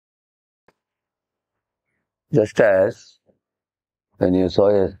Just as when you sow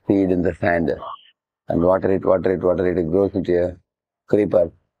a seed in the sand and water it, it grows into a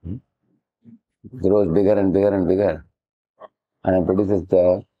creeper, grows bigger and bigger and bigger, and it produces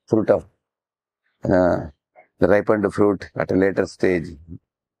the fruit of the ripened fruit at a later stage.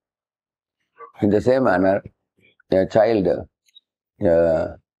 In the same manner, a child,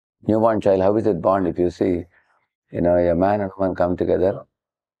 a newborn child, how is it born? If you see, a man and woman come together,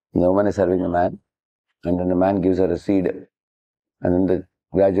 the woman is serving the man, and then the man gives her a seed, and then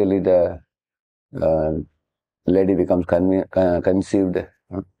gradually the uh, lady becomes conceived,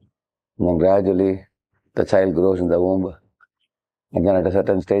 and then gradually the child grows in the womb, and then at a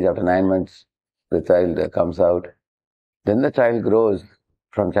certain stage, after 9 months, the child comes out. Then the child grows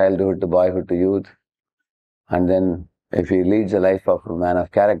from childhood to boyhood to youth, and then if he leads a life of a man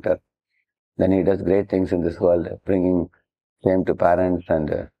of character, then he does great things in this world, bringing fame to parents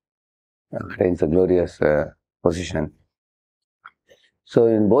and attains a glorious position. So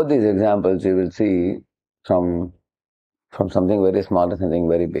in both these examples, you will see from something very small to something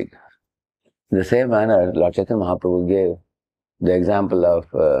very big. In the same manner, Lord Chaitanya Mahaprabhu gave the example of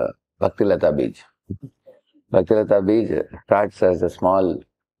Bhaktilata Bij. Bhaktilata Bij starts as a small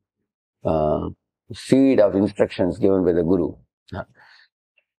seed of instructions given by the Guru.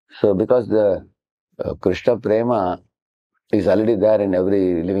 So because the Krishna Prema is already there in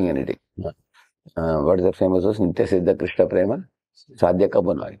every living entity. What is the famous verse? Nitya Siddha Krishna Prema Sadhya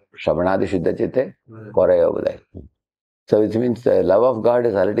Kabunai Shabanadi Shuddha Chitte Koraya Obadai. So which means the love of God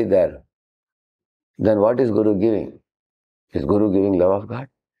is already there. Then what is Guru giving? Is Guru giving love of God?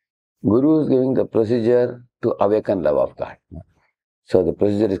 Guru is giving the procedure to awaken love of God. So the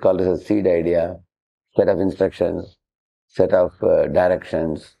procedure is called as a seed idea, set of instructions, set of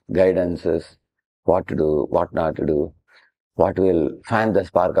directions, guidances, what to do, what not to do, what will fan the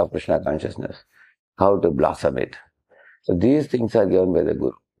spark of Krishna consciousness, how to blossom it. So these things are given by the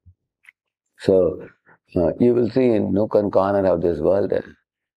Guru. So you will see in nook and corner of this world,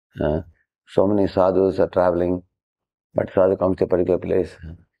 so many sadhus are traveling, but sadhu comes to a particular place.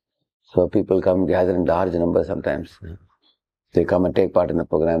 So people come gather in large numbers sometimes. They come and take part in the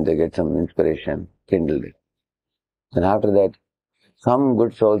program, they get some inspiration, kindled. And after that, some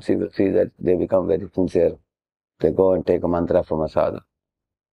good souls, you will see that they become very sincere. They go and take a mantra from a sadhu.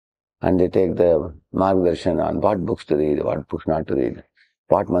 And they take the margadarshan on what books to read, what books not to read,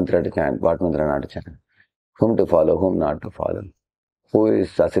 what mantra to chant, what mantra not to chant, whom to follow, whom not to follow, who is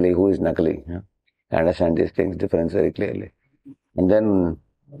asli, who is nakali. They understand these things, difference very clearly. And then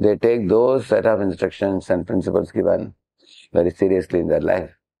they take those set of instructions and principles given very seriously in their life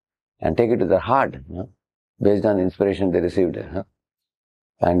and take it to their heart, based on the inspiration they received.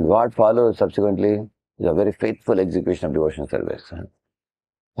 And what follows subsequently is a very faithful execution of devotional service.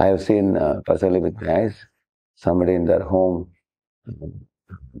 I have seen personally with my eyes somebody in their home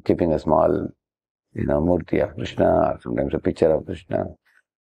keeping a small, murti of Krishna, or sometimes a picture of Krishna,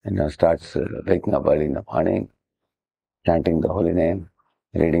 and starts waking up early in the morning, chanting the holy name,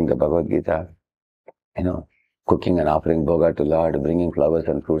 reading the Bhagavad Gita, cooking and offering bhoga to Lord, bringing flowers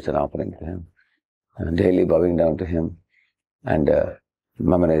and fruits and offering to Him, and daily bowing down to Him, and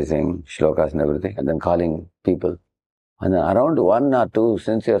memorizing shlokas and everything, and then calling people. And then around 1 or 2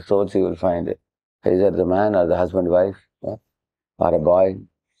 sincere souls you will find, either the man or the husband, wife, or a boy,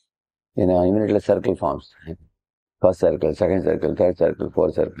 immediately a circle forms. First circle, second circle, third circle,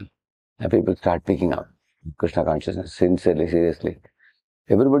 fourth circle. And people start picking up Krishna consciousness sincerely, seriously.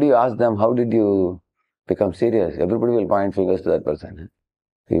 Everybody asks them, how did you become serious? Everybody will point fingers to that person.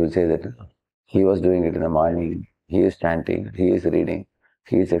 He will say that he was doing it in the morning, he is chanting, he is reading,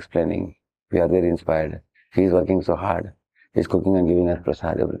 he is explaining, we are very inspired, he is working so hard, he is cooking and giving us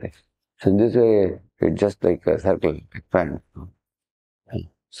prasad every day. So in this way, it's just like a circle, expands.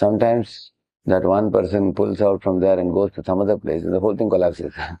 Sometimes that one person pulls out from there and goes to some other place, and the whole thing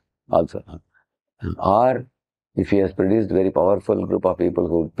collapses also. Or if he has produced a very powerful group of people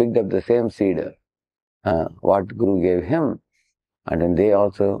who picked up the same seed, what Guru gave him, and then they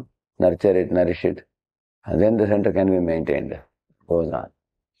also nurture it, nourish it, and then the center can be maintained, goes on.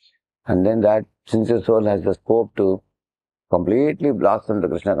 And then that sincere soul has the scope to completely blossom the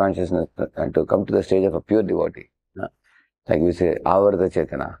Krishna consciousness and to come to the stage of a pure devotee. Like we say, Avarta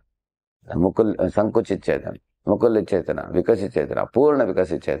Chetana, Sankuchit Chetana, Mukulit Chetana, Vikasit Chetana, Purna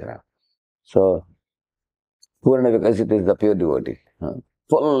Vikasit Chetana. So, Purna Vikasit is the pure devotee,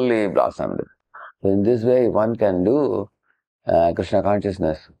 fully blossomed. So in this way, one can do Krishna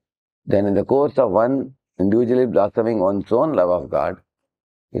consciousness. Then in the course of one individually blossoming one's own love of God,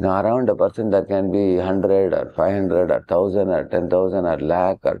 around a person there can be 100 or 500 or 1000 or 10,000 or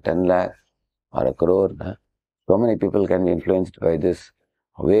lakh or 10 lakh or a crore. So many people can be influenced by this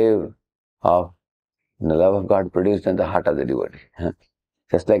wave of the love of God produced in the heart of the devotee.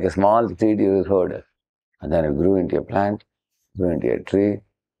 Just like a small seed you sowed, and then it grew into a plant, grew into a tree.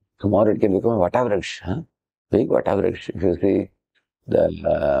 Tomorrow it can become a Vatavraksh, big Vatavraksh. If you see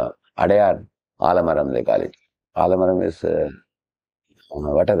the Adayar, Alamaram they call it. Alamaram is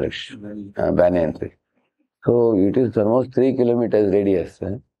Vatavraksh, banyan tree. So it is almost 3 kilometers radius.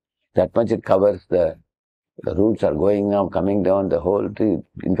 That much it covers. The roots are going up, coming down, the whole tree.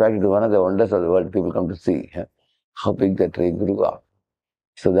 In fact, it is one of the wonders of the world. People come to see how big the tree grew up.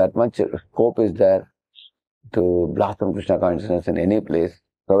 So that much scope is there to blossom Krishna consciousness in any place,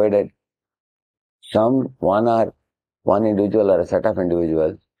 provided one individual or a set of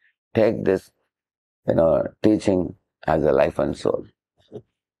individuals take this, teaching as a life and soul.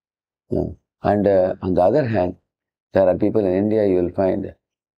 And on the other hand, there are people in India, you will find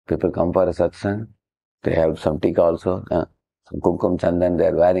people come for a satsang, they have some tika also, some kumkum chandan they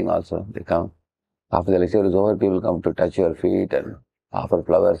are wearing also, they come. After the lecture is over, people come to touch your feet and offer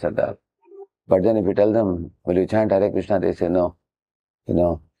flowers and all. But then if you tell them, will you chant Hare Krishna, they say no.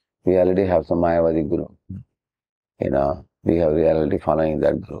 We already have some Mayavadi Guru. We are already following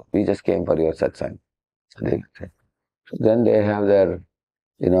that Guru. We just came for your satsang. So then they have their,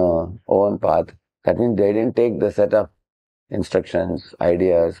 own path. That means they didn't take the set of instructions,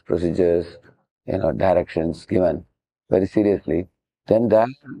 ideas, procedures, directions given very seriously. Then that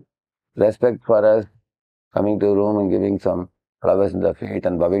respect for us coming to a room and giving some flowers in the feet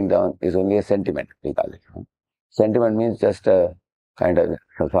and bowing down is only a sentiment, we call it. Sentiment means just a kind of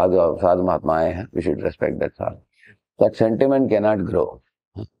sadhu mahatma, we should respect that sadhu. That sentiment cannot grow.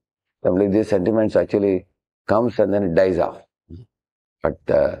 Simply these sentiments actually comes and then it dies off. But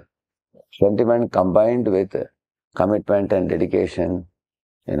sentiment combined with commitment and dedication,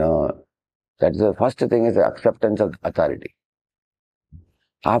 that's the first thing is the acceptance of authority.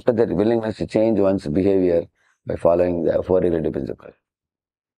 After that, willingness to change one's behavior by following the four relative principles.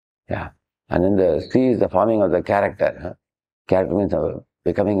 Yeah. And then the C is the forming of the character. Character means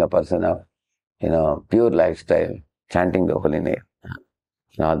becoming a person of, pure lifestyle, chanting the holy name,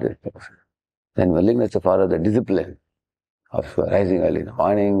 and all these things. Then willingness to follow the discipline of rising early in the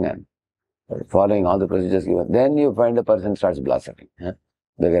morning and following all the procedures given. Then you find the person starts blossoming,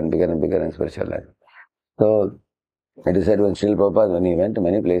 bigger and bigger and bigger in spiritual life. So, it is said when Srila Prabhupada, when he went to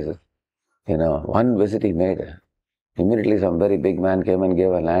many places, one visit he made, immediately some very big man came and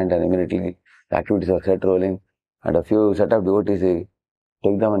gave a land, and immediately the activities were set rolling, and a few set of devotees, he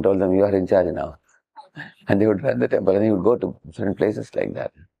took them and told them, you are in charge now. And they would run the temple, and he would go to certain places like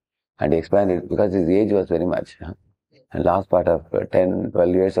that. And he expanded, because his age was very much. And last part of 10, 12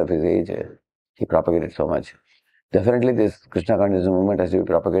 years of his age, he propagated so much. Definitely this Krishna consciousness movement has to be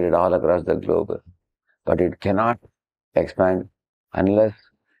propagated all across the globe. But it cannot expand unless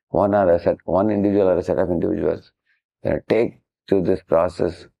one individual or a set of individuals take to this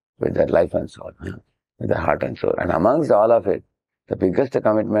process with their life and soul, with their heart and soul. And amongst all of it, the biggest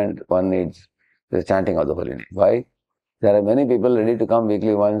commitment one needs is chanting of the holy name. Why? There are many people ready to come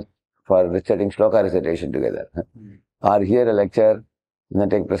weekly once for reciting shloka recitation together, or hear a lecture, and then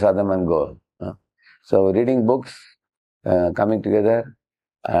take prasadam and go. So reading books, coming together,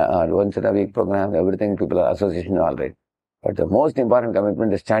 once in a week program, everything, people are association, all right. But the most important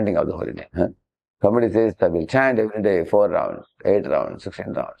commitment is chanting of the holy name. Somebody says, I will chant every day, 4 rounds, 8 rounds,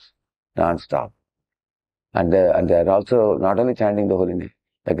 16 rounds, non-stop. And they are also not only chanting the holy name,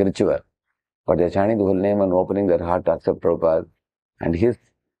 like a ritual, but they are chanting the holy name and opening their heart to accept Prabhupada and his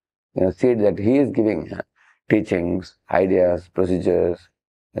seed that he is giving, teachings, ideas, procedures,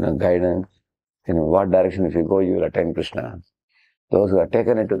 guidance, what direction if you go, you will attain Krishna. Those who have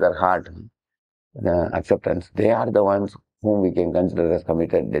taken it to their heart, acceptance, they are the ones whom we can consider as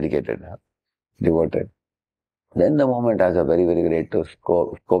committed, dedicated, devoted. Then the moment has a very, very great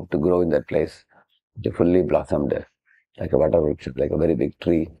scope to grow in that place, to fully blossomed, like a butterfly, like a very big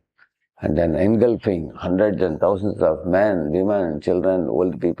tree. And then engulfing hundreds and thousands of men, women, children,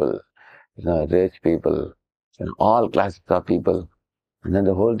 old people, rich people, all classes of people. And then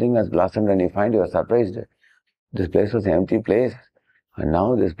the whole thing has blossomed and you find you are surprised. This place was an empty place. And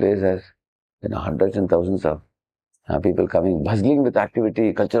now this place has hundreds and thousands of people coming, bustling with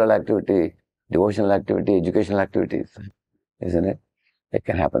activity, cultural activity, devotional activity, educational activities, isn't it? It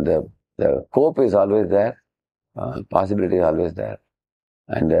can happen. The scope is always there, possibility is always there.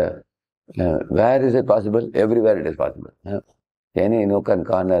 And where is it possible? Everywhere it is possible. Any nook and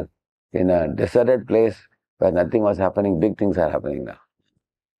corner, in a deserted place where nothing was happening, big things are happening now.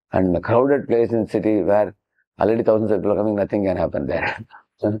 And in a crowded place in city where already thousands of people are coming, nothing can happen there.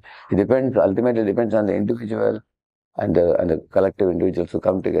 It depends, ultimately depends on the individual and the collective individuals who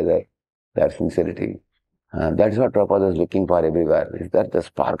come together, their sincerity. That is what Prabhupada is looking for everywhere. Is that the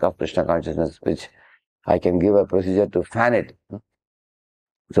spark of Krishna consciousness which I can give a procedure to fan it.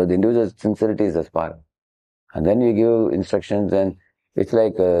 So the individual sincerity is the spark. And then you give instructions and it's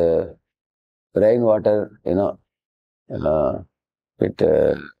like rainwater, uh,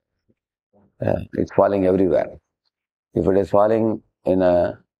 it's falling everywhere. If it is falling in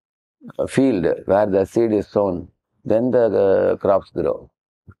a field where the seed is sown, then the crops grow.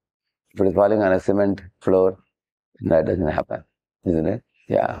 If it is falling on a cement floor, that doesn't happen, isn't it?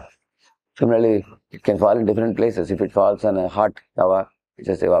 Yeah. Similarly, it can fall in different places. If it falls on a hot tawa, it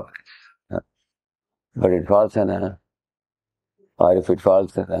just evaporates. But it falls on or if it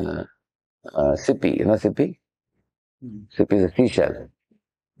falls on a sippy, sippy? Sippy is a seashell.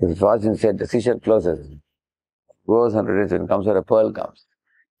 If it falls inside, the seashell closes, goes and rotates, and comes where a pearl comes.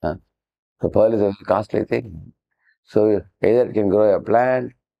 The pearl is a costly thing. So either it can grow a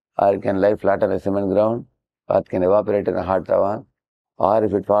plant, or it can lie flat on a cement ground, or it can evaporate in a hot tawa, or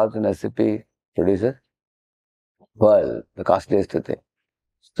if it falls in a sippy, produces pearl, the costliest thing.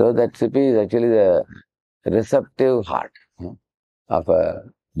 So that sippy is actually the receptive heart of a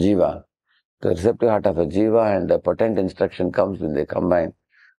jiva. The receptive heart of a jiva and the potent instruction comes when they combine.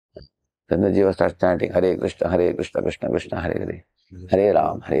 Then the jiva starts chanting Hare Krishna, Krishna Krishna, Hare Hare, Hare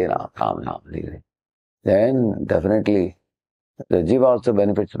Ram, Ram Ram, Hare Hare. Then definitely the jiva also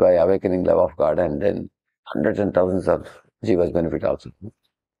benefits by awakening love of God, and then hundreds and thousands of jivas benefit also.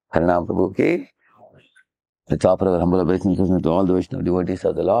 Harinam Prabhu ki. Let's offer our humble obeisances to all the Vaishnava devotees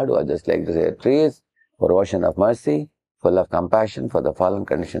of the Lord who are just like the trees, for ocean of mercy, full of compassion for the fallen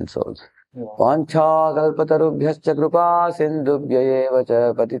conditioned souls. Vancha kalpatarubhyascha kripa sindhubhya eva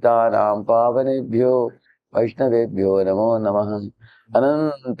cha patitanam pavanebhyo Vaishnavebhyo namo namaha.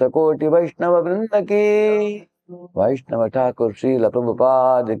 Ananta koti Vaishnava vrinda ki Vaishnava Thakur Srila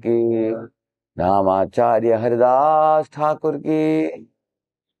Prabhupada ki Namacharya Haridas Thakur ki